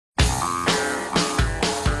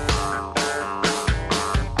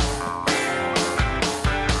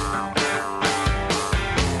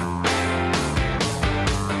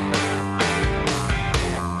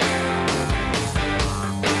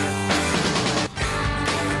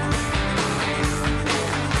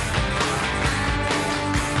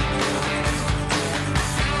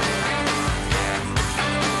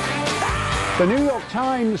The New York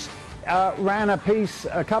Times ran a piece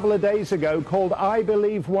a couple of days ago called I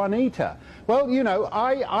Believe Juanita. Well, you know,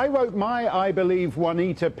 I wrote my I Believe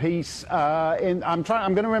Juanita piece I'm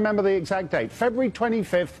going to remember the exact date, February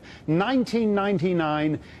 25th,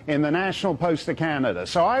 1999 in the National Post of Canada.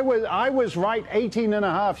 So I was right 18 and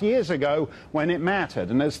a half years ago when it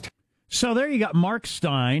mattered. And so there you got Mark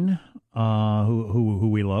Steyn, who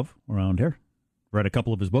we love around here. Read a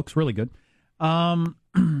couple of his books, really good.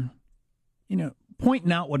 You know,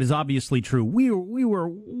 pointing out what is obviously true. We were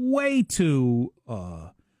way too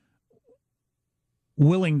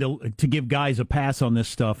willing to give guys a pass on this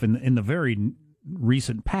stuff in the very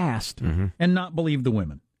recent past and not believe the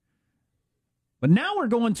women. But now we're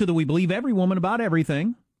going to we believe every woman about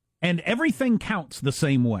everything, and everything counts the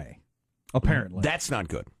same way, apparently. That's not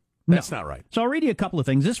good. That's not right. So I'll read you a couple of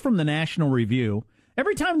things. This is from the National Review.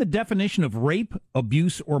 Every time the definition of rape,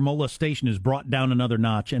 abuse, or molestation is brought down another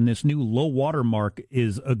notch and this new low water mark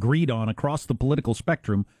is agreed on across the political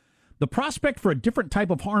spectrum, the prospect for a different type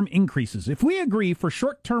of harm increases. If we agree for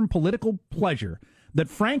short-term political pleasure that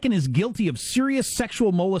Franken is guilty of serious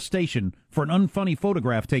sexual molestation for an unfunny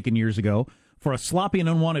photograph taken years ago, for a sloppy and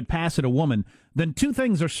unwanted pass at a woman, then two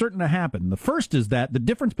things are certain to happen. The first is that the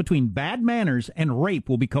difference between bad manners and rape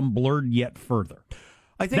will become blurred yet further.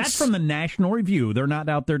 I think that's from the National Review. They're not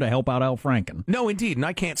out there to help out Al Franken. No, indeed. And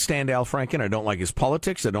I can't stand Al Franken. I don't like his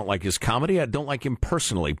politics. I don't like his comedy. I don't like him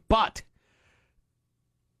personally. But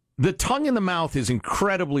the tongue in the mouth is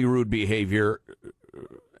incredibly rude behavior.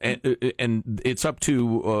 And it's up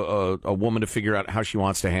to a woman to figure out how she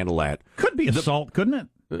wants to handle that. Could be assault, couldn't it?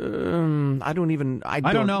 I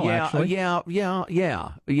don't know, actually.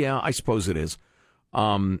 Yeah, I suppose it is.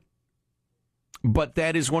 But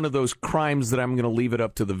that is one of those crimes that I'm going to leave it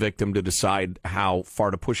up to the victim to decide how far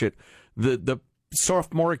to push it. The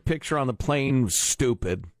sophomoric picture on the plane was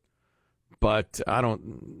stupid, but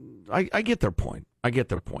I get their point.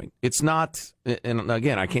 It's not, and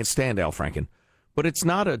again, I can't stand Al Franken, but it's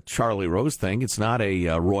not a Charlie Rose thing. It's not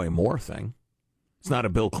a Roy Moore thing. It's not a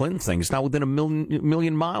Bill Clinton thing. It's not within a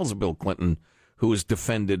million miles of Bill Clinton, who was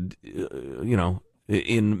defended,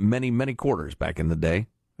 in many, many quarters back in the day.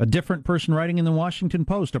 A different person writing in the Washington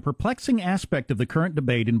Post, a perplexing aspect of the current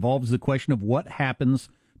debate involves the question of what happens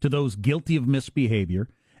to those guilty of misbehavior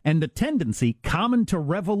and the tendency common to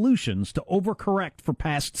revolutions to overcorrect for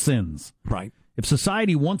past sins. Right. If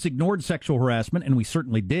society once ignored sexual harassment, and we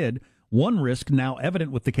certainly did, one risk now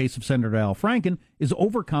evident with the case of Senator Al Franken is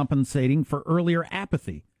overcompensating for earlier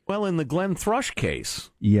apathy. Well, in the Glenn Thrush case.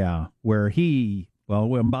 Yeah, where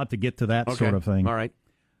we're about to get to that sort of thing. All right.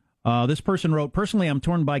 This person wrote, personally, I'm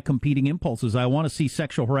torn by competing impulses. I want to see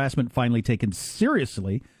sexual harassment finally taken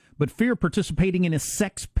seriously, but fear participating in a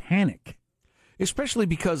sex panic. Especially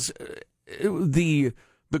because the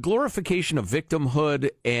glorification of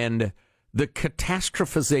victimhood and the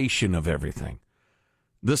catastrophization of everything.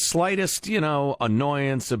 The slightest,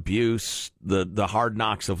 annoyance, abuse, the hard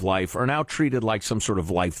knocks of life are now treated like some sort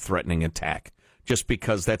of life-threatening attack. Just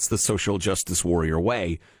because that's the social justice warrior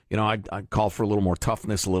way. I call for a little more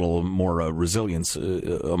toughness, a little more resilience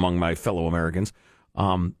among my fellow Americans.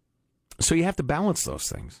 So you have to balance those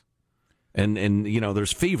things. And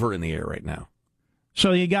there's fever in the air right now.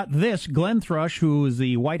 So you got this. Glenn Thrush, who is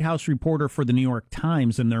the White House reporter for the New York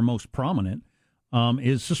Times and their most prominent,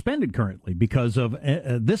 is suspended currently because of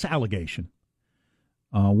this allegation.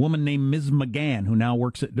 A woman named Ms. McGann, who now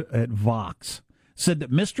works at Vox, said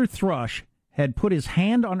that Mr. Thrush had put his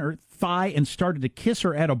hand on her thigh and started to kiss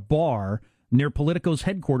her at a bar near Politico's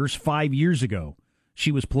headquarters 5 years ago.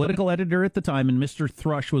 She was political editor at the time, and Mr.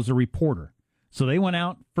 Thrush was a reporter. So they went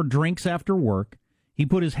out for drinks after work. He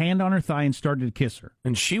put his hand on her thigh and started to kiss her.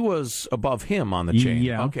 And she was above him on the chain.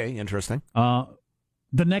 Yeah. Okay, interesting. The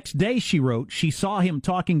next day, she wrote, she saw him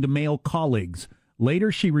talking to male colleagues.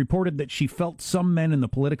 Later, she reported that she felt some men in the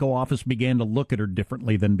Politico office began to look at her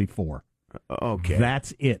differently than before. Okay.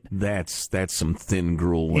 That's it. That's some thin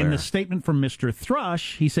gruel there. In the statement from Mr.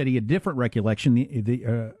 Thrush, he said he had different recollection,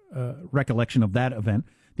 the recollection of that event.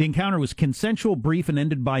 The encounter was consensual, brief, and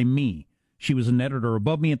ended by me. She was an editor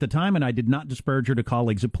above me at the time, and I did not disparage her to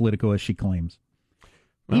colleagues at Politico, as she claims.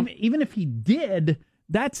 Well, even if he did,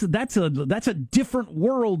 that's a different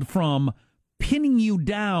world from pinning you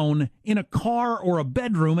down in a car or a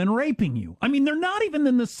bedroom and raping you. I mean, they're not even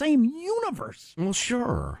in the same universe. Well,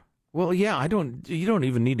 sure. Well, yeah, you don't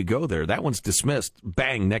even need to go there. That one's dismissed.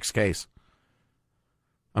 Bang, next case.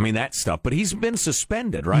 I mean, that stuff. But he's been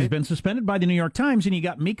suspended, right? He's been suspended by the New York Times, and you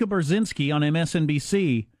got Mika Brzezinski on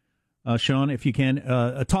MSNBC Sean, if you can,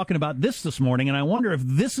 talking about this morning, and I wonder if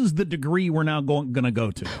this is the degree we're now going to go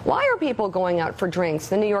to. Why are people going out for drinks?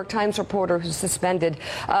 The New York Times reporter who's suspended,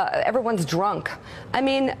 everyone's drunk. I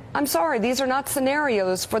mean, I'm sorry, these are not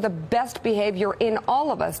scenarios for the best behavior in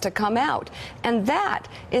all of us to come out. And that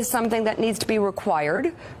is something that needs to be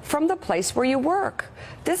required from the place where you work.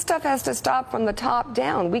 This stuff has to stop from the top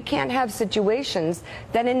down. We can't have situations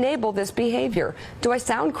that enable this behavior. Do I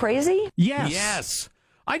sound crazy? Yes. Yes.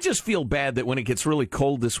 I just feel bad that when it gets really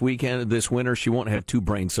cold this winter, she won't have two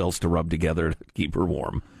brain cells to rub together to keep her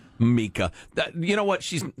warm. Mika. You know what?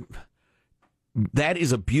 That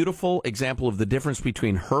is a beautiful example of the difference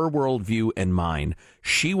between her worldview and mine.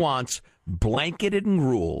 She wants blanketed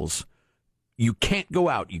rules. You can't go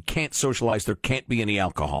out. You can't socialize. There can't be any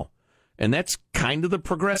alcohol. And that's kind of the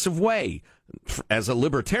progressive way. As a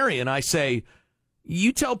libertarian, I say,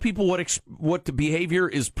 you tell people what the behavior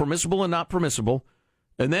is permissible and not permissible,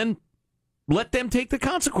 and then let them take the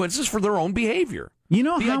consequences for their own behavior. You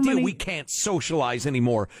know the how idea many we can't socialize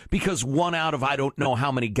anymore because one out of I don't know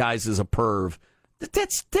how many guys is a perv.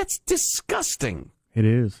 That's disgusting. It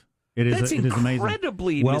is. It is. That's it is amazing.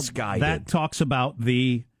 Incredibly misguided. That talks about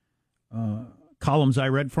the columns I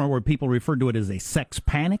read from where people referred to it as a sex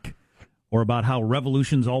panic, or about how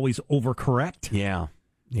revolutions always overcorrect. Yeah.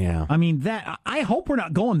 Yeah. I mean, I hope we're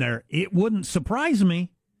not going there. It wouldn't surprise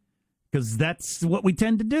me, because that's what we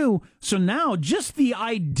tend to do. So now just the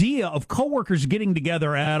idea of coworkers getting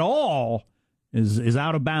together at all is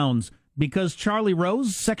out of bounds because Charlie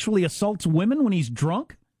Rose sexually assaults women when he's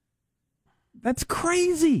drunk. That's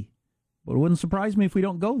crazy. But it wouldn't surprise me if we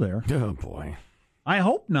don't go there. Oh, boy. I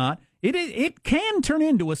hope not. It can turn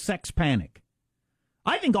into a sex panic.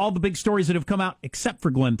 I think all the big stories that have come out, except for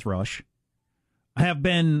Glenn Thrush, have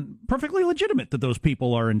been perfectly legitimate that those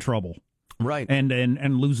people are in trouble. Right.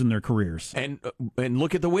 And losing their careers. And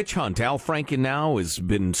look at the witch hunt. Al Franken now has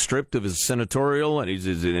been stripped of his senatorial and he's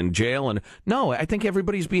in jail. And no, I think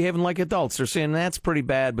everybody's behaving like adults. They're saying that's pretty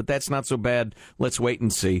bad, but that's not so bad. Let's wait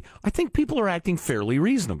and see. I think people are acting fairly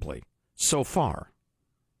reasonably so far.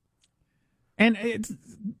 And it's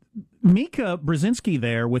Mika Brzezinski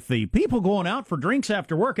there with the people going out for drinks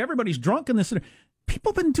after work. Everybody's drunk in this.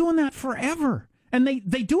 People have been doing that forever. And they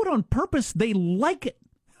do it on purpose. They like it.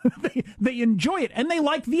 They enjoy it, and they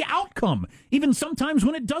like the outcome, even sometimes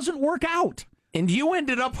when it doesn't work out. And you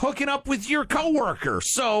ended up hooking up with your coworker,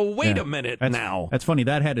 so wait a minute now. That's funny.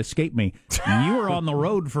 That had escaped me. You were on the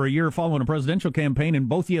road for a year following a presidential campaign, and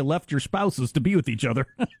both of you left your spouses to be with each other.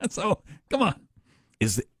 So, come on.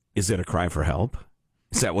 Is it a cry for help?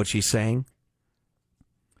 Is that what she's saying?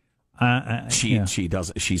 She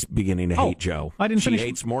doesn't. She's beginning to hate Joe. I didn't. She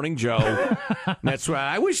hates Morning Joe. That's why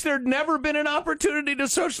I wish there'd never been an opportunity to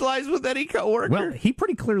socialize with any coworker. Well, he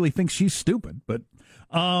pretty clearly thinks she's stupid, but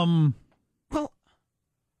I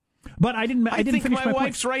didn't. I didn't think finish my my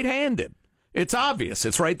wife's point. right-handed. It's obvious.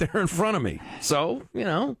 It's right there in front of me. So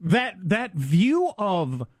that view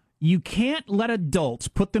of you can't let adults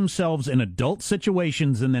put themselves in adult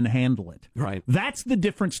situations and then handle it. Right. That's the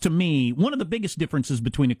difference to me. One of the biggest differences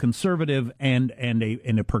between a conservative and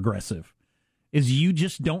a progressive is you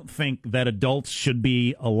just don't think that adults should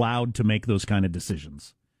be allowed to make those kind of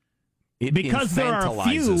decisions. Because there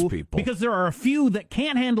are a few that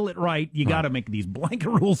can't handle it right. You got to make these blanket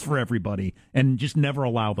rules for everybody and just never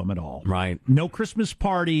allow them at all. Right. No Christmas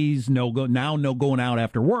parties. No going out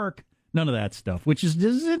after work. None of that stuff, which is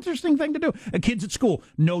an interesting thing to do. Kids at school,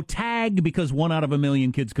 no tag because 1 out of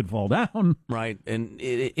 1,000,000 kids could fall down. Right, and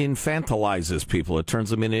it infantilizes people. It turns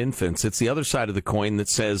them into infants. It's the other side of the coin that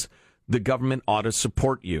says the government ought to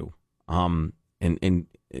support you, and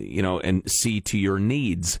see to your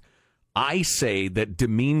needs. I say that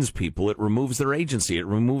demeans people. It removes their agency. It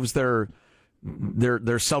removes their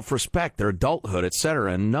self-respect, their adulthood,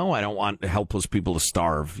 etc. And no, I don't want helpless people to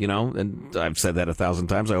starve, and I've said that 1,000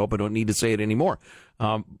 times. I hope I don't need to say it anymore.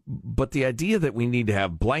 But the idea that we need to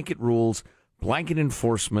have blanket rules, blanket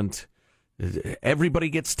enforcement, everybody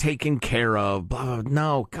gets taken care of.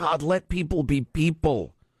 No, God, let people be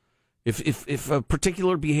people. If a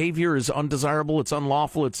particular behavior is undesirable, it's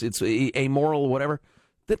unlawful, it's amoral, whatever,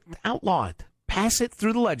 then outlaw it. Pass it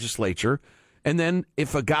through the legislature. And then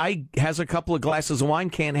if a guy has a couple of glasses of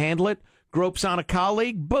wine, can't handle it, gropes on a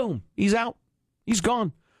colleague, boom, he's out. He's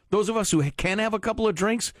gone. Those of us who can have a couple of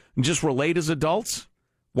drinks and just relate as adults,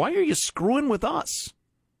 why are you screwing with us?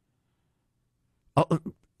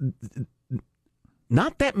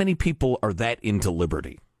 Not that many people are that into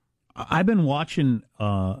liberty. I've been watching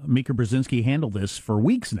Mika Brzezinski handle this for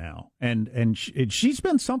weeks now, and she's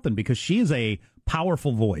been something because she is a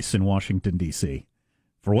powerful voice in Washington, D.C.,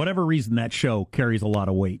 For whatever reason, that show carries a lot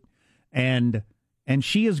of weight. And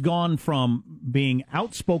she has gone from being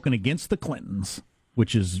outspoken against the Clintons,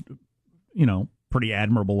 which is, pretty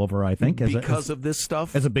admirable of her, I think. Because of this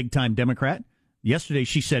stuff? As a big-time Democrat. Yesterday,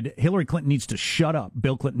 she said Hillary Clinton needs to shut up.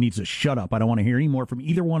 Bill Clinton needs to shut up. I don't want to hear any more from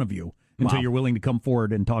either one of you until you're willing to come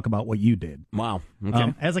forward and talk about what you did. Wow.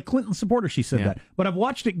 Okay. As a Clinton supporter, she said that. But I've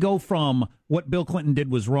watched it go from what Bill Clinton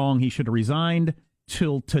did was wrong, he should have resigned,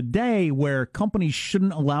 till today where companies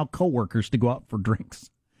shouldn't allow coworkers to go out for drinks.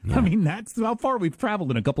 Yeah. I mean, that's how far we've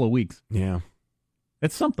traveled in a couple of weeks. Yeah.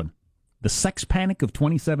 It's something. The sex panic of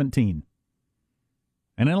 2017.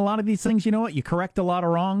 And in a lot of these things, you know what? You correct a lot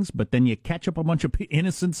of wrongs, but then you catch up a bunch of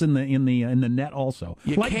innocents in the net also.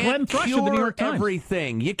 You like Glenn Thrush of the New York Times.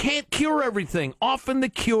 Everything. You can't cure everything. Often the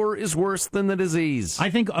cure is worse than the disease.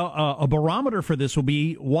 I think a barometer for this will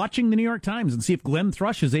be watching the New York Times and see if Glenn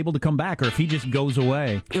Thrush is able to come back or if he just goes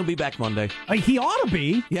away. He'll be back Monday. He ought to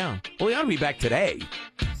be. Yeah. Well, he ought to be back today.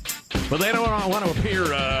 But they don't want to appear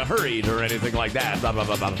hurried or anything like that. Blah, blah,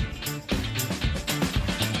 blah, blah.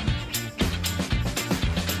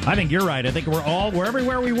 I think you're right. I think we're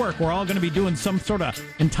everywhere we work, we're all going to be doing some sort of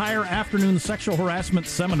entire afternoon sexual harassment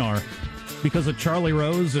seminar because of Charlie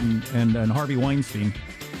Rose and Harvey Weinstein.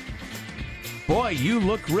 Boy, you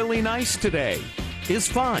look really nice today. Is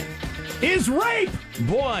fine. Is rape!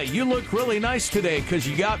 Boy, you look really nice today because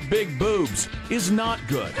you got big boobs. Is not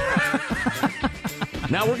good.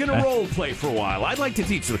 Now we're going to role play for a while. I'd like to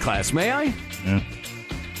teach the class. May I? Yeah.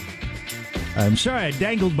 I'm sorry I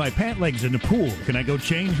dangled my pant legs in the pool. Can I go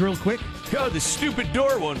change real quick? Oh, the stupid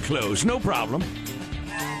door won't close. No problem.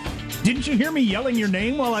 Didn't you hear me yelling your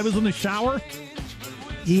name while I was in the shower?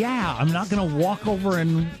 Yeah, I'm not going to walk over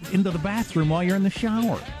and into the bathroom while you're in the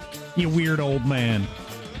shower. You weird old man.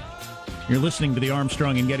 You're listening to the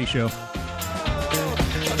Armstrong and Getty Show.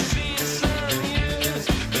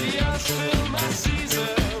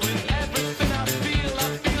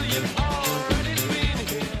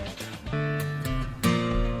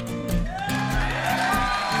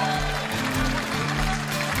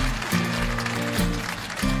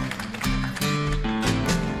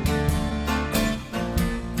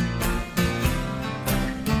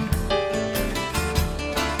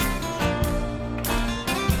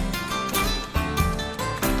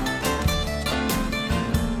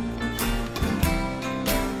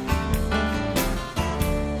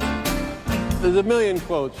 There's a million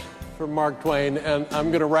quotes from Mark Twain, and I'm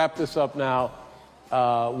going to wrap this up now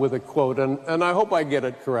with a quote, and I hope I get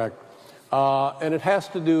it correct. And it has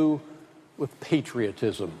to do with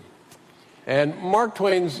patriotism. And Mark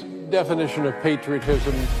Twain's definition of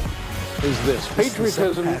patriotism is this.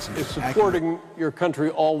 Patriotism is supporting your country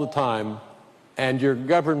all the time and your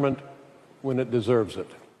government when it deserves it.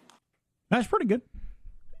 That's pretty good.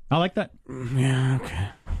 I like that. Yeah, okay.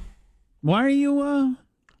 Why are you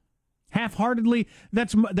half-heartedly?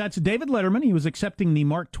 That's David Letterman. He was accepting the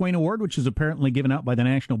Mark Twain Award, which is apparently given out by the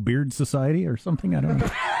National Beard Society or something. I don't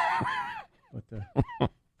know. But,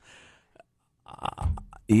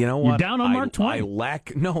 you know what? You're down on Mark Twain. I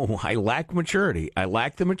lack maturity. I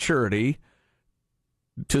lack the maturity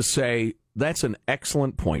to say that's an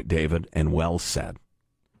excellent point, David, and well said.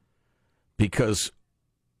 Because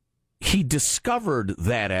he discovered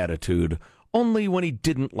that attitude only when he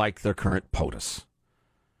didn't like the current POTUS.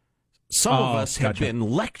 Some of us have been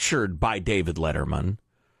lectured by David Letterman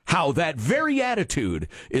how that very attitude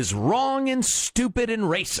is wrong and stupid and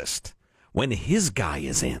racist when his guy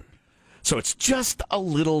is in. So it's just a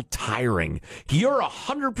little tiring. You're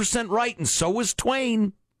 100% right, and so is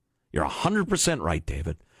Twain. You're 100% right,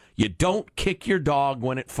 David. You don't kick your dog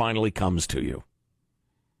when it finally comes to you.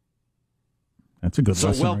 That's a good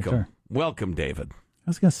lesson. So welcome. Right there. Welcome, David. I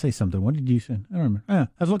was going to say something. What did you say? I don't remember. I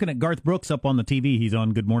was looking at Garth Brooks up on the TV. He's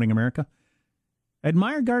on Good Morning America.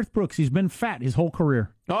 Admire Garth Brooks. He's been fat his whole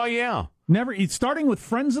career. Oh, yeah. He's starting with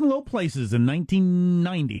Friends in Low Places in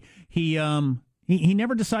 1990. He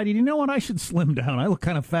never decided, you know what, I should slim down. I look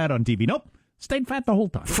kind of fat on TV. Nope. Stayed fat the whole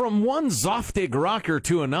time. From one Zoftig rocker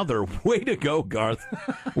to another. Way to go, Garth.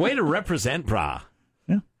 Way to represent, brah.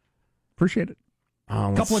 Yeah. Appreciate it.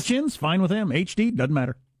 A couple of chins, fine with him. HD, doesn't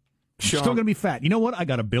matter. Still going to be fat. You know what? I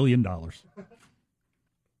got $1 billion.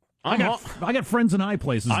 I got friends in high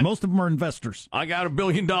places. Most of them are investors. I got $1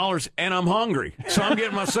 billion and I'm hungry. So I'm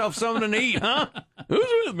getting myself something to eat, huh? Who's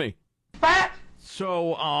with me? Fat!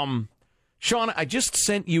 So, Sean, I just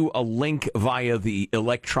sent you a link via the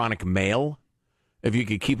electronic mail. If you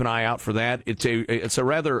could keep an eye out for that. It's a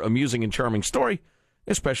rather amusing and charming story,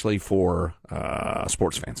 especially for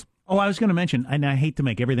sports fans. Oh, I was going to mention, and I hate to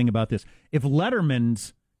make everything about this. If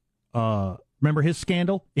Letterman's remember his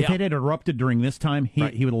scandal? If it had erupted during this time, he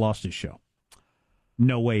would have lost his show.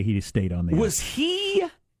 no way he stayed on the Was he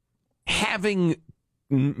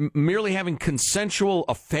merely having consensual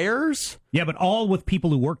affairs? Yeah, but all with people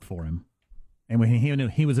who worked for him. And when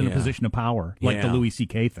he was in a position of power, like the Louis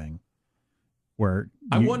C.K. thing. Where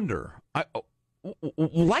I wonder,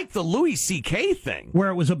 like the Louis C.K. thing. Where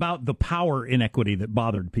it was about the power inequity that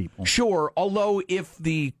bothered people. Sure, although if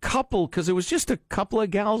the couple, because it was just a couple of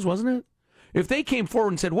gals, wasn't it? If they came forward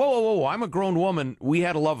and said, whoa, I'm a grown woman, we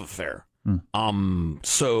had a love affair.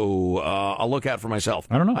 So I'll look out for myself.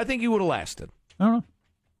 I don't know. I think you would have lasted. I don't know.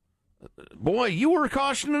 Boy, you were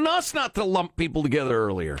cautioning us not to lump people together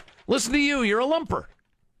earlier. Listen to you, you're a lumper.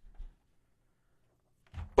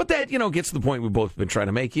 But that, gets to the point we've both been trying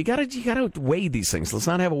to make. You gotta weigh these things. Let's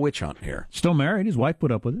not have a witch hunt here. Still married. His wife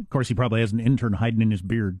put up with it. Of course, he probably has an intern hiding in his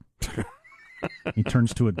beard. He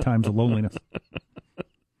turns to it at times of loneliness.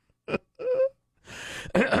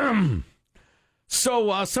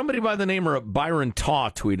 So somebody by the name of Byron Taw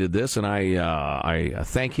tweeted this, and I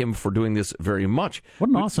thank him for doing this very much. What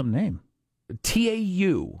an awesome name.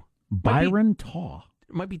 T-A-U. Byron Taw.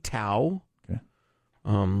 It might be Tao. Okay.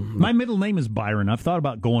 My middle name is Byron. I've thought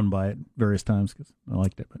about going by it various times because I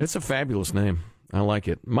liked it. But. It's a fabulous name. I like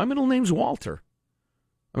it. My middle name's Walter.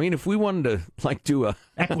 I mean, if we wanted to, do a...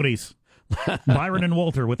 Equities. Byron and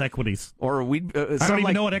Walter with equities. Or we'd... I don't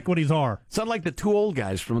even know what equities are. Sound like the two old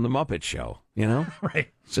guys from the Muppet Show, Right.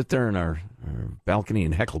 Sit there in our balcony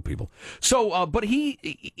and heckle people. So, but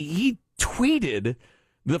he tweeted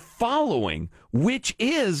the following, which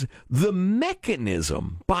is the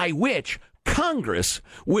mechanism by which Congress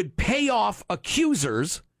would pay off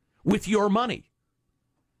accusers with your money.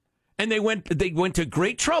 And they went to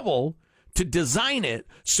great trouble to design it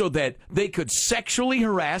so that they could sexually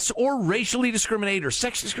harass or racially discriminate or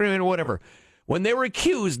sexually discriminate or whatever. When they were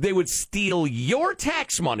accused, they would steal your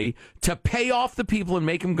tax money to pay off the people and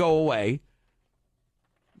make them go away,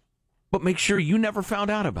 but make sure you never found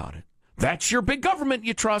out about it. That's your big government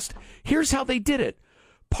you trust. Here's how they did it.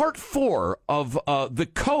 Part 4 of the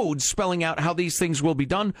code spelling out how these things will be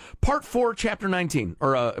done. Part 4, Chapter 19,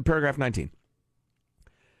 or Paragraph 19.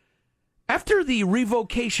 After the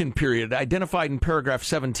revocation period identified in paragraph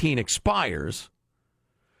 17 expires,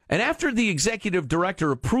 and after the executive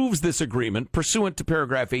director approves this agreement pursuant to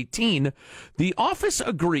paragraph 18, the office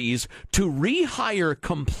agrees to rehire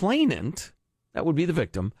complainant, that would be the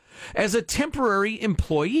victim, as a temporary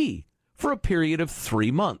employee for a period of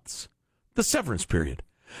 3 months, the severance period.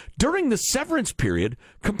 During the severance period,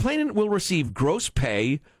 complainant will receive gross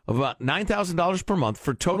pay of about $9,000 per month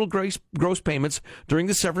for total gross payments during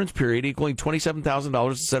the severance period equaling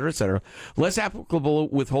 $27,000, et cetera, less applicable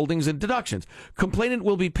withholdings and deductions. Complainant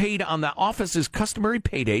will be paid on the office's customary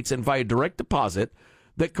pay dates and via direct deposit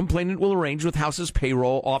that complainant will arrange with House's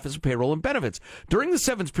payroll, Office of Payroll and Benefits. During the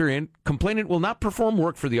severance period, complainant will not perform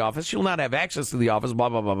work for the office. She'll not have access to the office, blah,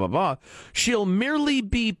 blah, blah, blah, blah. She'll merely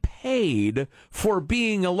be paid for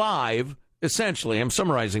being alive, essentially, I'm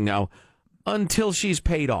summarizing now, until she's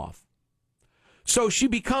paid off. So she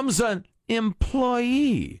becomes an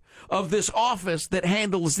employee of this office that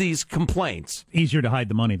handles these complaints. Easier to hide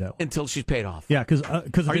the money, though. Until she's paid off. Yeah, because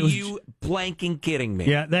Are you blanking kidding me?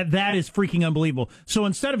 Yeah, that is freaking unbelievable. So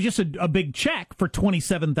instead of just a big check for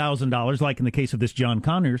 $27,000, like in the case of this John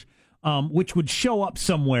Conyers, which would show up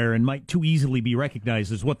somewhere and might too easily be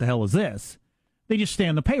recognized as what the hell is this, they just stay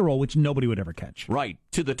on the payroll, which nobody would ever catch. Right,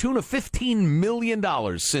 to the tune of $15 million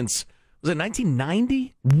since, was it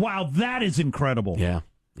 1990? Wow, that is incredible. Yeah.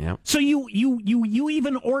 Yeah. So you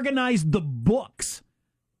even organized the books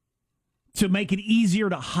to make it easier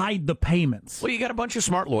to hide the payments. Well, you got a bunch of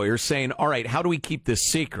smart lawyers saying, all right, how do we keep this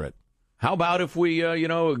secret? How about if we,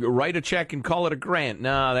 write a check and call it a grant?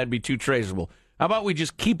 No, that'd be too traceable. How about we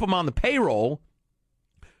just keep them on the payroll,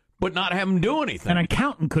 but not have them do anything? An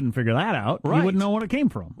accountant couldn't figure that out. Right. You wouldn't know what it came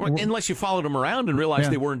from. Well, unless you followed them around and realized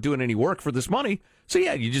they weren't doing any work for this money. So,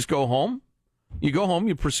 yeah, you just go home. You go home,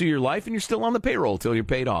 you pursue your life, and you're still on the payroll until you're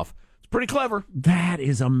paid off. It's pretty clever. That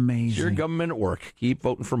is amazing. It's your government at work. Keep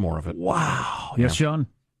voting for more of it. Wow. Yes, John?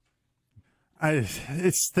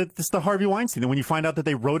 It's the Harvey Weinstein. When you find out that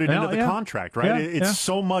they wrote it into the contract, right? It's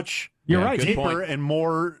so much deeper and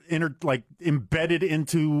more embedded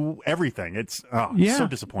into everything. It's so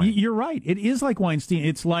disappointing. You're right. It is like Weinstein.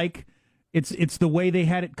 It's like it's the way they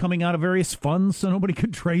had it coming out of various funds so nobody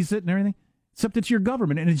could trace it and everything. Except it's your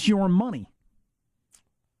government and it's your money.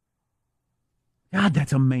 God,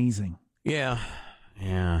 that's amazing. Yeah.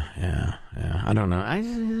 I don't know.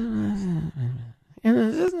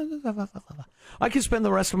 I could spend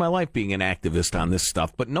the rest of my life being an activist on this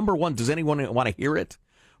stuff, but number one, does anyone want to hear it?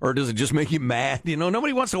 Or does it just make you mad?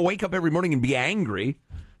 Nobody wants to wake up every morning and be angry.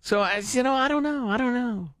 So, I don't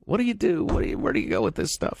know. What do you do? Where do you go with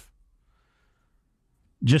this stuff?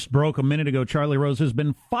 Just broke a minute ago. Charlie Rose has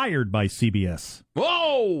been fired by CBS.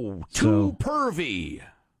 Whoa! Too pervy.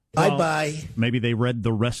 Bye-bye. Maybe they read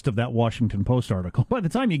the rest of that Washington Post article. By the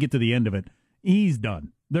time you get to the end of it, he's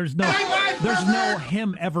done. There's no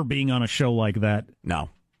him ever being on a show like that. No.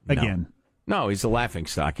 Again. No, he's a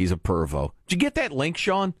laughingstock. He's a pervo. Did you get that link,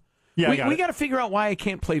 Sean? Yeah, we got to figure out why I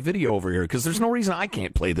can't play video over here, because there's no reason I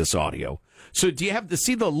can't play this audio. So do you have to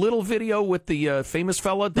see the little video with the famous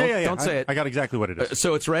fella? Don't say it. I got exactly what it is.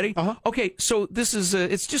 So it's ready? Uh-huh. Okay, so this is,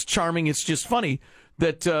 it's just charming. It's just funny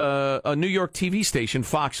that a New York TV station,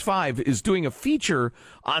 Fox 5, is doing a feature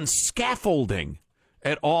on scaffolding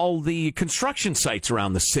at all the construction sites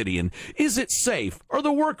around the city. And is it safe? Are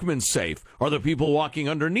the workmen safe? Are the people walking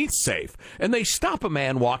underneath safe? And they stop a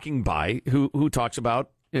man walking by who talks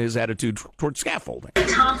about his attitude toward scaffolding.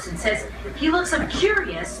 Thompson says he looks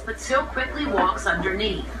curious, but so quickly walks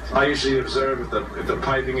underneath. I usually observe if the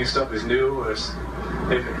piping and stuff is new, or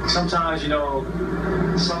if sometimes,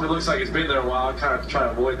 something looks like it's been there a while. I kind of try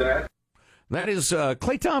to avoid that. That is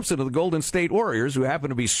Klay Thompson of the Golden State Warriors, who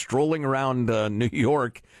happened to be strolling around New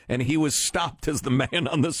York, and he was stopped as the man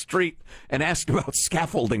on the street and asked about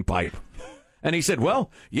scaffolding pipe. And he said,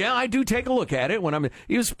 well, yeah, I do take a look at it when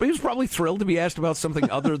he was probably thrilled to be asked about something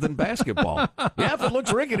other than basketball. Yeah, if it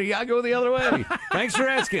looks rickety, I go the other way. Thanks for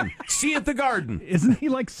asking. See you at the Garden. Isn't he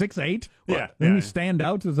like 6'8"? Yeah. Didn't he stand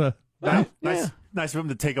out as a... Nice of him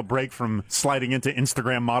to take a break from sliding into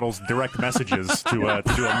Instagram models' direct messages to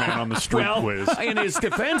do a man on the street quiz. In his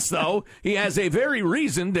defense, though, he has a very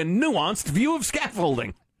reasoned and nuanced view of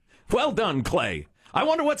scaffolding. Well done, Clay. I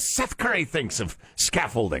wonder what Seth Curry thinks of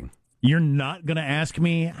scaffolding. You're not going to ask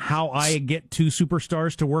me how I get two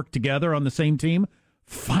superstars to work together on the same team?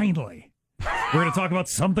 Finally. We're going to talk about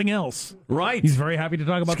something else. Right. He's very happy to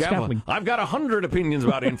talk about scaffolding. I've got 100 opinions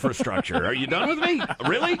about infrastructure. Are you done with me?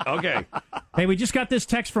 Really? Okay. Hey, we just got this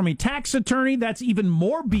text from a tax attorney. That's even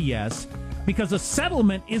more BS because a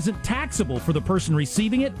settlement isn't taxable for the person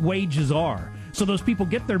receiving it. Wages are. So those people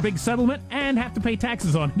get their big settlement and have to pay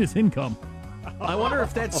taxes on it as income. I wonder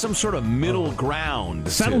if that's some sort of middle ground.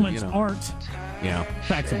 Settlements aren't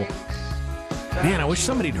taxable. Man, I wish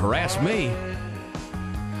somebody'd harass me.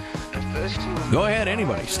 Go ahead,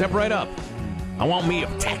 anybody. Step right up. I want me a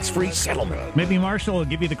tax-free settlement. Maybe Marshall will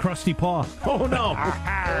give you the crusty paw. Oh, no.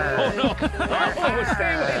 Oh, no. Oh,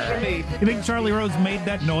 stay away from me. You think Charlie Rose made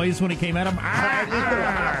that noise when he came at him?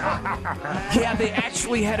 Yeah, they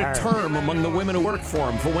actually had a term among the women who worked for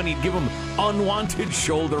him for when he'd give them unwanted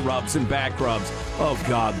shoulder rubs and back rubs. Oh,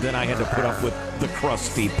 God, then I had to put up with the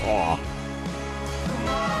crusty paw.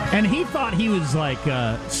 And he thought he was like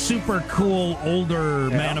a super cool older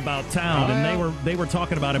man about town, and they were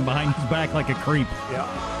talking about him behind his back like a creep.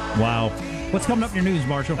 Yeah. Wow. What's coming up in your news,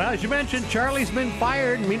 Marshall? As you mentioned, Charlie's been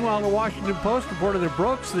fired. Meanwhile, the Washington Post reporter that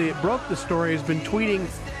broke the story has been tweeting,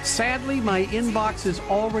 sadly, my inbox is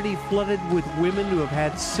already flooded with women who have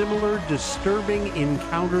had similar disturbing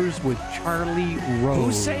encounters with Charlie Rose.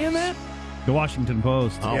 Who's saying that? The Washington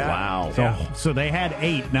Post. Oh, wow. So they had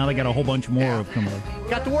 8. Now they got a whole bunch more coming up.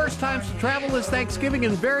 Got the worst times to travel this Thanksgiving,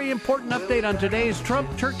 and very important update on today's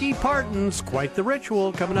Trump turkey pardons. Quite the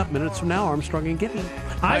ritual coming up minutes from now. Armstrong and Getty.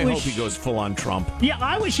 I hope he goes full on Trump. Yeah,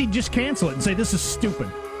 I wish he'd just cancel it and say this is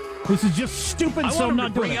stupid. This is just stupid, so I'm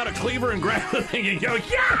not doing it. Bring out a cleaver and grab the thing and go,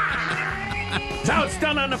 yeah! That's how it's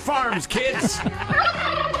done on the farms, kids.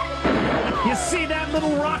 You see that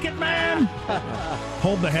little rocket man?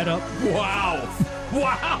 Hold the head up. Wow.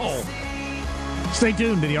 Wow. Stay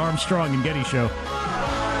tuned to the Armstrong and Getty Show.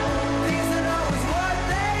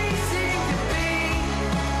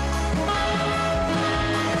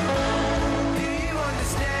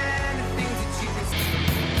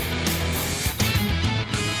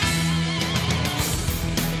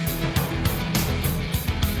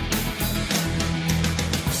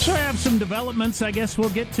 So I have some developments I guess we'll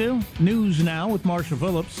get to. News now with Marshall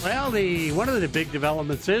Phillips. Well, one of the big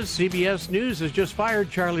developments is CBS News has just fired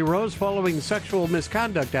Charlie Rose following sexual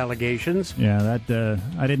misconduct allegations. Yeah, that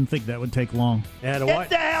I didn't think that would take long. Get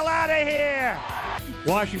the hell out of here!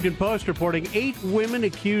 Washington Post reporting 8 women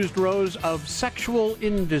accused Rose of sexual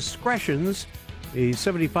indiscretions. The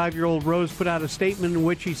 75-year-old Rose put out a statement in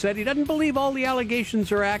which he said he doesn't believe all the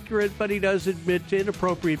allegations are accurate, but he does admit to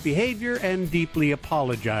inappropriate behavior and deeply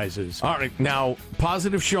apologizes. All right, now,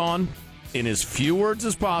 positive Sean, in as few words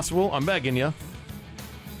as possible, I'm begging you,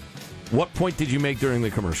 what point did you make during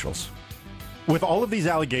the commercials? With all of these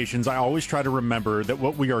allegations, I always try to remember that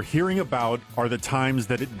what we are hearing about are the times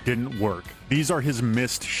that it didn't work. These are his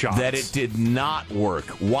missed shots. That it did not work.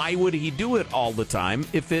 Why would he do it all the time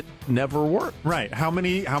if it never worked? Right. How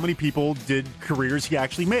many people did careers he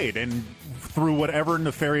actually made? And through whatever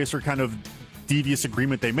nefarious or kind of devious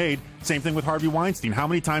agreement they made, same thing with Harvey Weinstein. How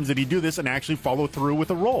many times did he do this and actually follow through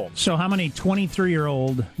with a role? So how many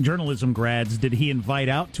 23-year-old journalism grads did he invite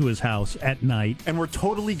out to his house at night? And were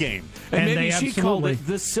totally game. And maybe she called it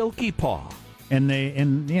the Silky Paw. And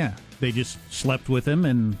they just slept with him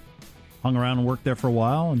and hung around and worked there for a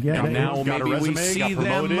while. And now got maybe a resume, we see got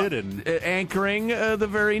promoted, them anchoring the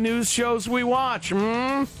very news shows we watch.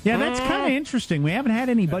 Yeah, that's kind of interesting. We haven't had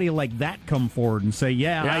anybody like that come forward and say,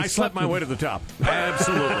 I slept my way to the top.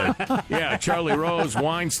 Absolutely. Yeah, Charlie Rose,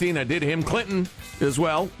 Weinstein, I did him, Clinton as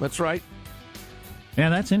well. That's right. Yeah,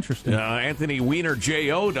 that's interesting. Anthony Weiner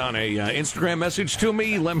J.O.'d on a Instagram message to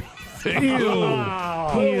me. Let me think. Who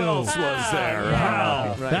else was there?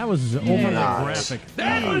 Wow. Right. That was overly graphic.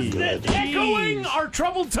 That was echoing our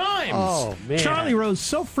troubled times. Oh, man. Charlie Rose,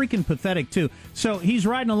 so freaking pathetic, too. So he's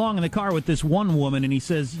riding along in the car with this one woman, and he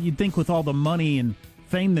says, you'd think with all the money and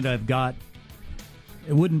fame that I've got,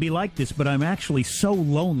 it wouldn't be like this, but I'm actually so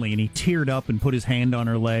lonely. And he teared up and put his hand on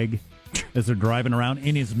her leg as they're driving around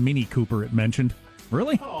in his Mini Cooper, it mentioned.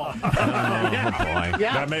 Really? Oh, boy.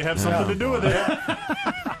 Yeah. That may have something to do with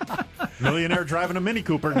it. Millionaire driving a Mini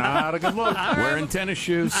Cooper, not a good look. Wearing tennis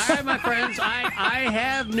shoes. All right, my friends, I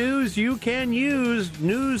have news you can use,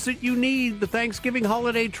 news that you need. The Thanksgiving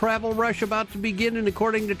holiday travel rush about to begin, and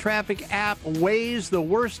according to Traffic app Waze, the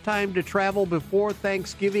worst time to travel before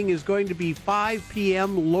Thanksgiving is going to be 5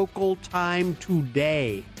 p.m. local time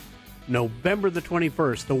today. November the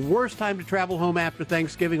 21st. The worst time to travel home after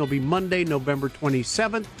Thanksgiving will be Monday, November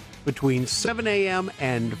 27th, between 7 a.m.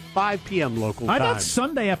 and 5 p.m. local time. I thought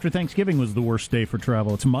Sunday after Thanksgiving was the worst day for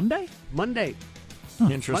travel. It's Monday? Monday.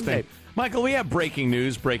 Interesting. Monday. Michael, we have breaking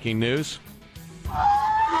news. And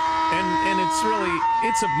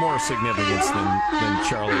it's of more significance than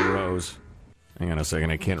Charlie Rose. Hang on a second.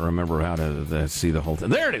 I can't remember how to see the whole thing.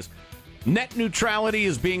 There it is. Net neutrality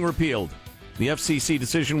is being repealed. The FCC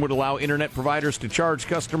decision would allow internet providers to charge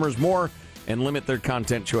customers more and limit their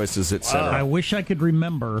content choices, etc. I wish I could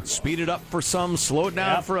remember. Speed it up for some, slow it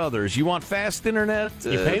down for others. You want fast internet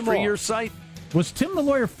for your site? Was Tim the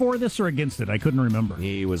lawyer for this or against it? I couldn't remember.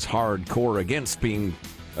 He was hardcore against being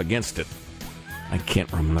against it. I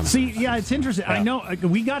can't remember. See, yeah, it's interesting. Yeah. I know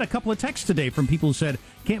we got a couple of texts today from people who said,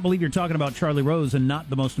 can't believe you're talking about Charlie Rose and not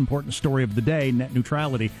the most important story of the day, net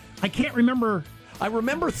neutrality. I can't remember. I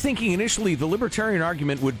remember thinking initially the libertarian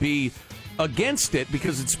argument would be against it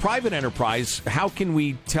because it's private enterprise. How can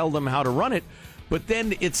we tell them how to run it? But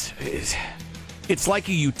then it's like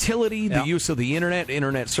a utility, the use of the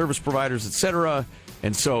internet service providers, etc.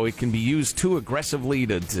 And so it can be used too aggressively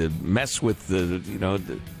to mess with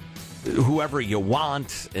whoever you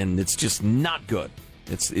want, and it's just not good.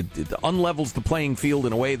 It unlevels the playing field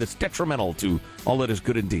in a way that's detrimental to all that is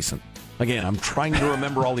good and decent. Again, I'm trying to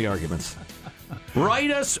remember all the arguments.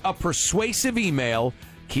 Write us a persuasive email.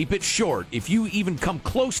 Keep it short. If you even come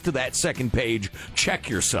close to that second page, check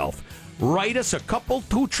yourself. Write us a couple,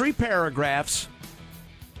 2-3 paragraphs,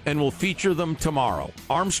 and we'll feature them tomorrow.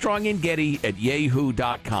 Armstrong and Getty at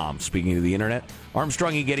yahoo.com. Speaking of the internet,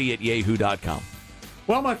 Armstrong and Getty at yahoo.com.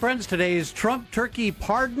 Well, my friends, today's Trump turkey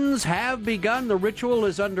pardons have begun. The ritual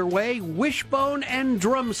is underway. Wishbone and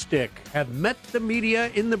Drumstick have met the media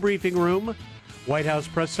in the briefing room. White House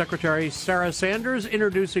Press Secretary Sarah Sanders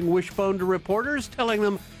introducing Wishbone to reporters, telling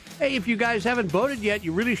them, hey, if you guys haven't voted yet,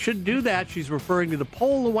 you really should do that. She's referring to the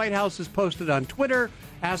poll the White House has posted on Twitter,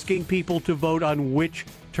 asking people to vote on which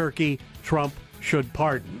turkey Trump should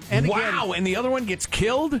pardon. And wow, and the other one gets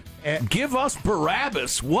killed? Give us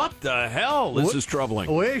Barabbas. What the hell? This is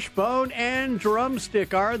troubling. Wishbone and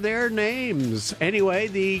Drumstick are their names. Anyway,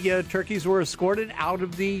 the turkeys were escorted out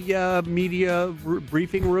of the media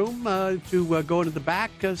briefing room to go into the back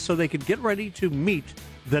so they could get ready to meet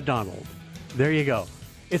the Donald. There you go.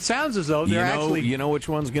 It sounds as though they're actually... You know which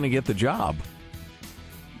one's going to get the job?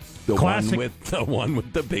 The one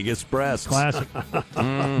with the biggest breasts. Classic.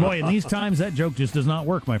 Boy, in these times, that joke just does not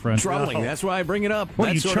work, my friend. Troubling. No. That's why I bring it up. What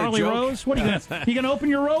are you, Charlie Rose? What are you going to open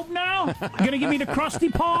your robe now? You going to give me the crusty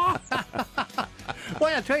paw?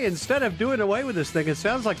 Well, I tell you, instead of doing away with this thing, it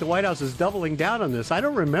sounds like the White House is doubling down on this. I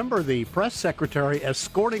don't remember the press secretary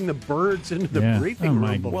escorting the birds into the briefing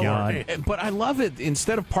room before. God. But I love it.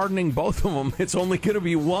 Instead of pardoning both of them, it's only going to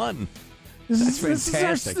be one. That's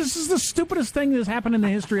fantastic. This is the stupidest thing that's happened in the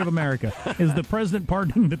history of America, is the president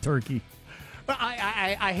pardoning the turkey.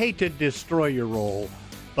 I hate to destroy your role,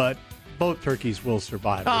 but both turkeys will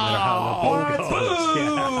survive, no matter how the poll goes.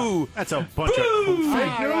 Boo! That's a bunch of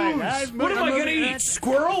fake news. What am I going to eat?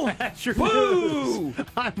 Squirrel? That's your Boo! news.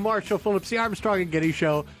 I'm Marshall Phillips, the Armstrong and Getty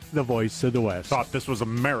Show, the voice of the West. Thought this was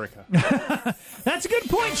America. That's a good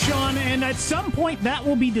point, Sean. And at some point, that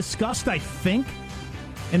will be discussed, I think,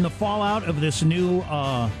 in the fallout of this new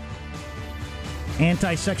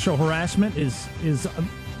anti-sexual harassment. Is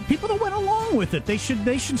people that went along with it? They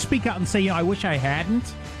should speak out and say, I wish I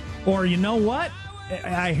hadn't, or you know what?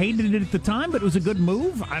 I hated it at the time, but it was a good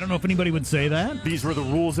move. I don't know if anybody would say that. These were the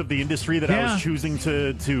rules of the industry that I was choosing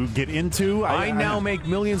to get into. I now make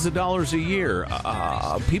millions of dollars a year.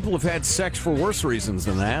 People have had sex for worse reasons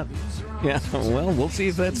than that. Yeah, well, we'll see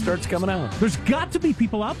if that starts coming out. There's got to be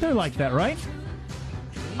people out there like that, right?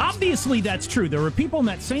 Obviously, that's true. There were people in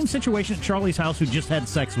that same situation at Charlie's house who just had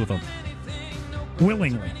sex with him.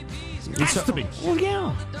 Willingly. Has to be. Well,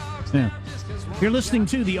 yeah. Yeah. You're listening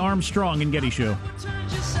to the Armstrong and Getty Show.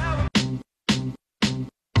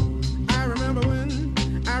 I remember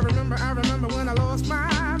when I lost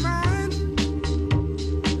my mind.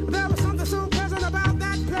 There was something so pleasant about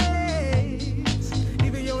that place.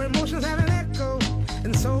 Even your emotions have an echo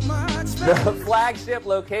and so much space. The flagship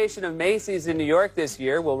location of Macy's in New York this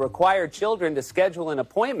year will require children to schedule an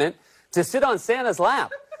appointment to sit on Santa's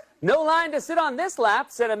lap. No line to sit on this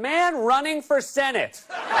lap, said a man running for Senate.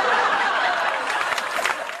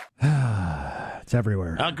 It's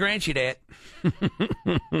everywhere. I'll grant you that.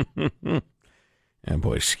 And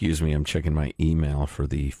boy, excuse me, I'm checking my email for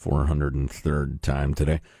the 403rd time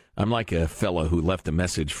today. I'm like a fella who left a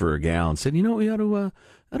message for a gal and said, we ought to,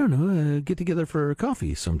 get together for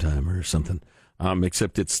coffee sometime or something.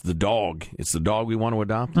 Except it's the dog. It's the dog we want to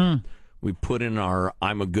adopt. We put in our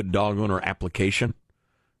I'm a good dog owner application.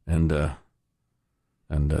 And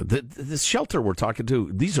this shelter we're talking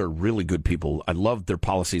to, these are really good people. I love their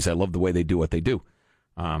policies. I love the way they do what they do.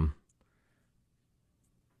 The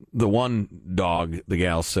one dog, the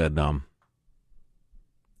gal said,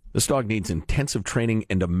 this dog needs intensive training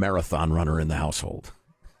and a marathon runner in the household.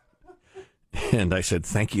 And I said,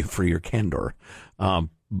 thank you for your candor.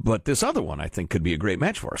 But this other one I think could be a great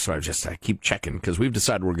match for us. So I keep checking because we've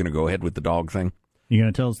decided we're going to go ahead with the dog thing. You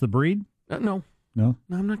going to tell us the breed? No. No?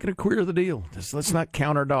 I'm not going to queer the deal. Let's not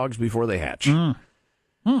count our dogs before they hatch. I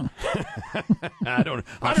don't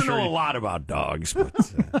know a lot about dogs, but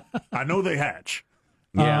I know they hatch.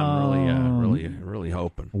 Yeah, I'm really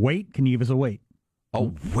hoping. Weight? Can you give us a weight?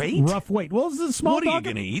 Oh, weight? Rough weight. Well, is it a small what dog? What are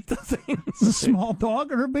you going to eat the thing? Is it a small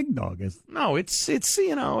dog or a big dog? No, it's it's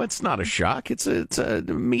not a shock. It's a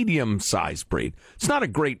medium-sized breed. It's not a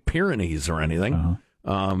Great Pyrenees or anything.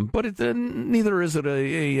 But neither is it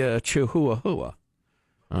a Chihuahua.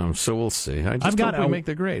 So we'll see. I just hope we make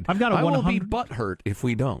the grade. I've got a 100. I will be butthurt if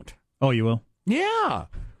we don't. Oh, you will? Yeah.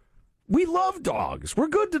 We love dogs. We're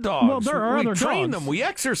good to dogs. Well, there are other We train dogs. them. We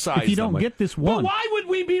exercise them. If you don't get this one. But why would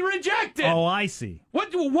we be rejected? Oh, I see.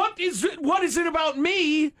 What is it about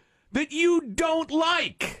me that you don't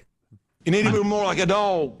like? You need to be more like a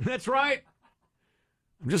dog. That's right.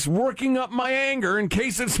 I'm just working up my anger in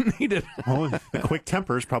case it's needed. Well, quick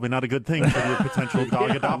temper is probably not a good thing for your potential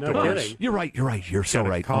dog adopters. You're right. You're so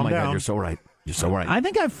right. Calm down. God, you're so right. You're so right. I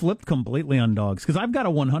think I've flipped completely on dogs because I've got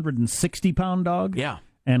a 160-pound dog. Yeah.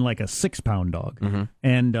 And like a 6-pound dog. Mm-hmm.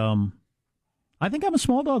 And I think I'm a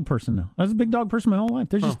small dog person now. I was a big dog person my whole life.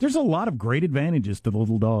 There's a lot of great advantages to the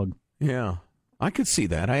little dog. Yeah. I could see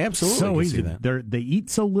that. I absolutely could see that. They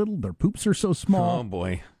eat so little. Their poops are so small. Oh,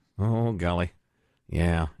 boy. Oh, golly.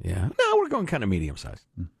 Yeah. No, we're going kind of medium-sized.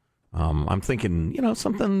 I'm thinking,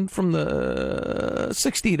 something from the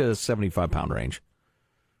 60 to 75-pound range,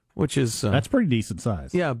 which is... that's pretty decent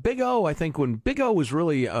size. Yeah, Big O, I think when Big O was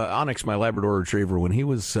really... Onyx, my Labrador Retriever, when he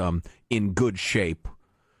was in good shape,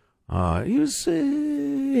 he was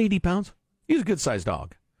 80 pounds. He was a good-sized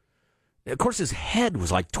dog. Of course, his head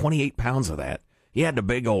was like 28 pounds of that. He had the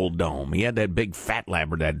big old dome. He had that big fat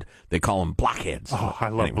Labrador. They call him blockheads. Oh, I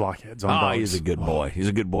love blockheads on dogs. He's a good boy. He's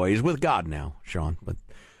a good boy. He's with God now, Sean. But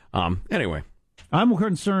anyway. I'm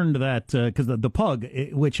concerned that, because the pug,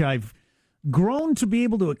 which I've grown to be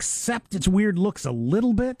able to accept its weird looks a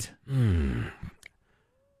little bit.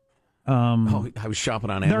 I was shopping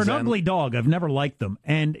on Amazon. They're an ugly dog. I've never liked them.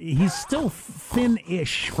 And he's still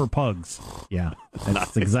thin-ish for pugs. Yeah,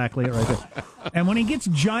 that's exactly it right there. And when he gets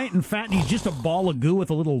giant and fat and he's just a ball of goo with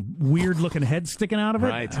a little weird-looking head sticking out of it,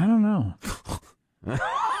 right. I don't know.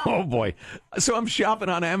 Oh, boy. So I'm shopping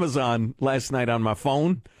on Amazon last night on my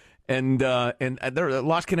phone, and there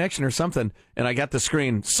lost connection or something, and I got the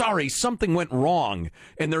screen. Sorry, something went wrong.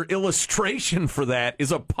 And their illustration for that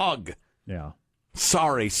is a pug. Yeah.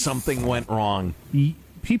 Sorry, something went wrong.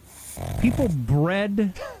 people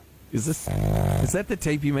bred. Is that the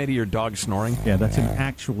tape you made of your dog snoring? Yeah, that's him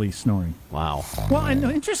actually snoring. Wow. Well, and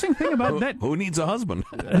the interesting thing about that... Who needs a husband?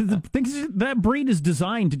 The thing is, that breed is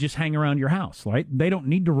designed to just hang around your house, right? They don't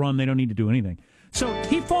need to run. They don't need to do anything. So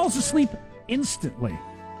he falls asleep instantly.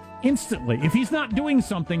 Instantly. If he's not doing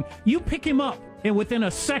something, you pick him up, and within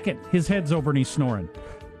a second, his head's over and he's snoring.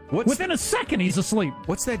 Within a second, he's asleep.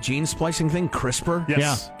 What's that gene splicing thing? CRISPR?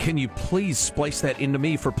 Yes. Yeah. Can you please splice that into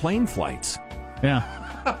me for plane flights? Yeah.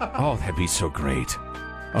 Oh, that'd be so great.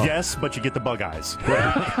 Oh. Yes, but you get the bug eyes.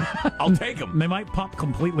 I'll take them. They might pop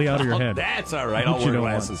completely out of your head. That's all right. I'll wear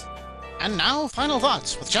glasses. And now, final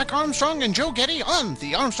thoughts with Jack Armstrong and Joe Getty on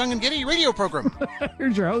the Armstrong and Getty radio program.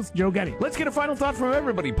 Here's your host, Joe Getty. Let's get a final thought from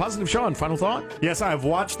everybody. Positive Sean, final thought? Yes, I've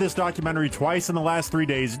watched this documentary twice in the last 3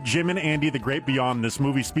 days. Jim and Andy, The Great Beyond. This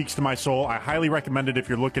movie speaks to my soul. I highly recommend it if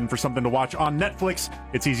you're looking for something to watch on Netflix.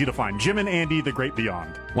 It's easy to find. Jim and Andy, The Great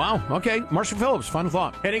Beyond. Wow. Okay. Marshall Phillips, final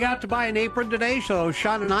thought. Heading out to buy an apron today so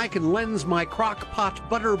Sean and I can lens my crock pot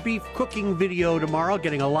butter beef cooking video tomorrow.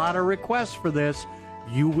 Getting a lot of requests for this.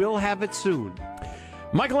 You will have it soon.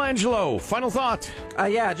 Michelangelo, final thought.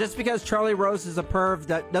 Yeah, just because Charlie Rose is a perv,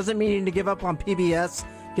 that doesn't mean you need to give up on PBS.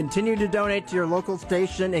 Continue to donate to your local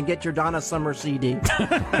station and get your Donna Summer CD.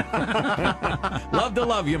 Love to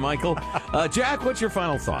love you, Michael. Jack, what's your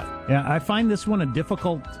final thought? Yeah, I find this one a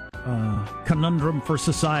difficult conundrum for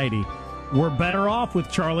society. We're better off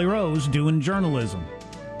with Charlie Rose doing journalism.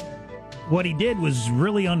 What he did was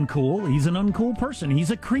really uncool. He's an uncool person.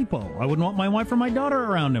 He's a creepo. I wouldn't want my wife or my daughter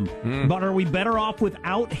around him. But are we better off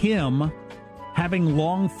without him having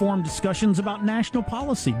long-form discussions about national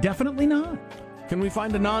policy? Definitely not. Can we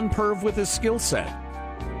find a non-perv with his skill set?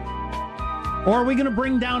 Or are we going to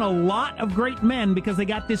bring down a lot of great men because they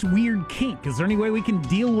got this weird kink? Is there any way we can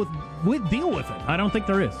deal with it? I don't think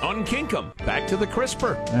there is. Unkink them. Back to the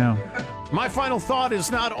CRISPR. Yeah. My final thought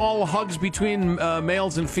is not all hugs between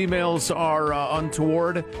males and females are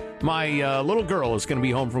untoward. My little girl is going to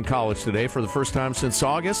be home from college today for the first time since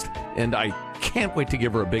August, and I can't wait to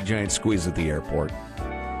give her a big giant squeeze at the airport.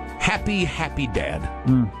 Happy, happy dad.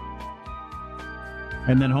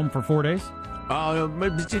 And then home for 4 days?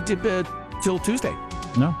 Till Tuesday.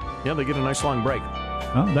 No. Yeah, they get a nice long break.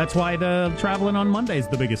 Oh, that's why the traveling on Monday is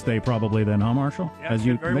the biggest day probably then, huh, Marshall? Yeah, as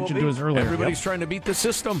you mentioned to us earlier. Everybody's trying to beat the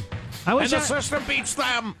system. And the system beats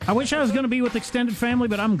them. I wish I was going to be with extended family,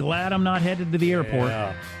 but I'm glad I'm not headed to the airport.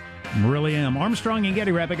 Yeah. Really am. Armstrong and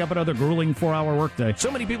Getty wrapping up another grueling 4-hour workday. So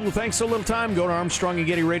many people who thank so little time. Go to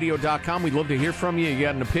ArmstrongandGettyRadio.com. We'd love to hear from you. You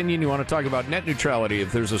got an opinion, you want to talk about net neutrality.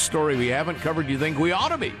 If there's a story we haven't covered you think we ought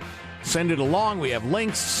to be, send it along. We have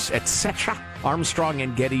links, etc.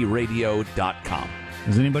 ArmstrongandGettyRadio.com.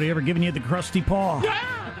 Has anybody ever given you the crusty paw?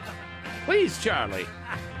 Yeah! Please, Charlie.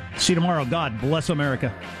 See you tomorrow. God bless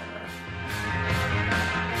America.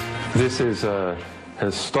 This is a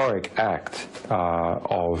historic act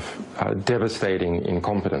of devastating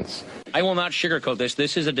incompetence. I will not sugarcoat this.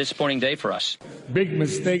 This is a disappointing day for us. Big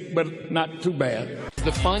mistake, but not too bad.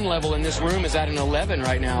 The fun level in this room is at an 11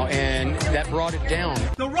 right now, and that brought it down.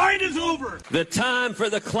 The ride is over. The time for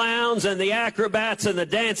the clowns and the acrobats and the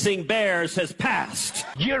dancing bears has passed.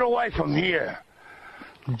 Get away from here.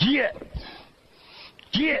 Get.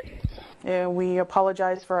 We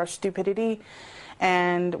apologize for our stupidity,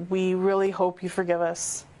 and we really hope you forgive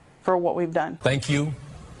us for what we've done. Thank you,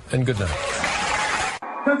 and good night.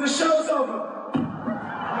 The show's over.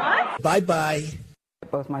 What? Bye-bye.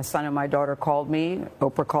 Both my son and my daughter called me.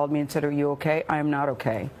 Oprah called me and said, "Are you okay?" I am not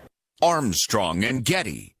okay. Armstrong and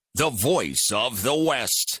Getty, the voice of the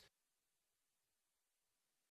West.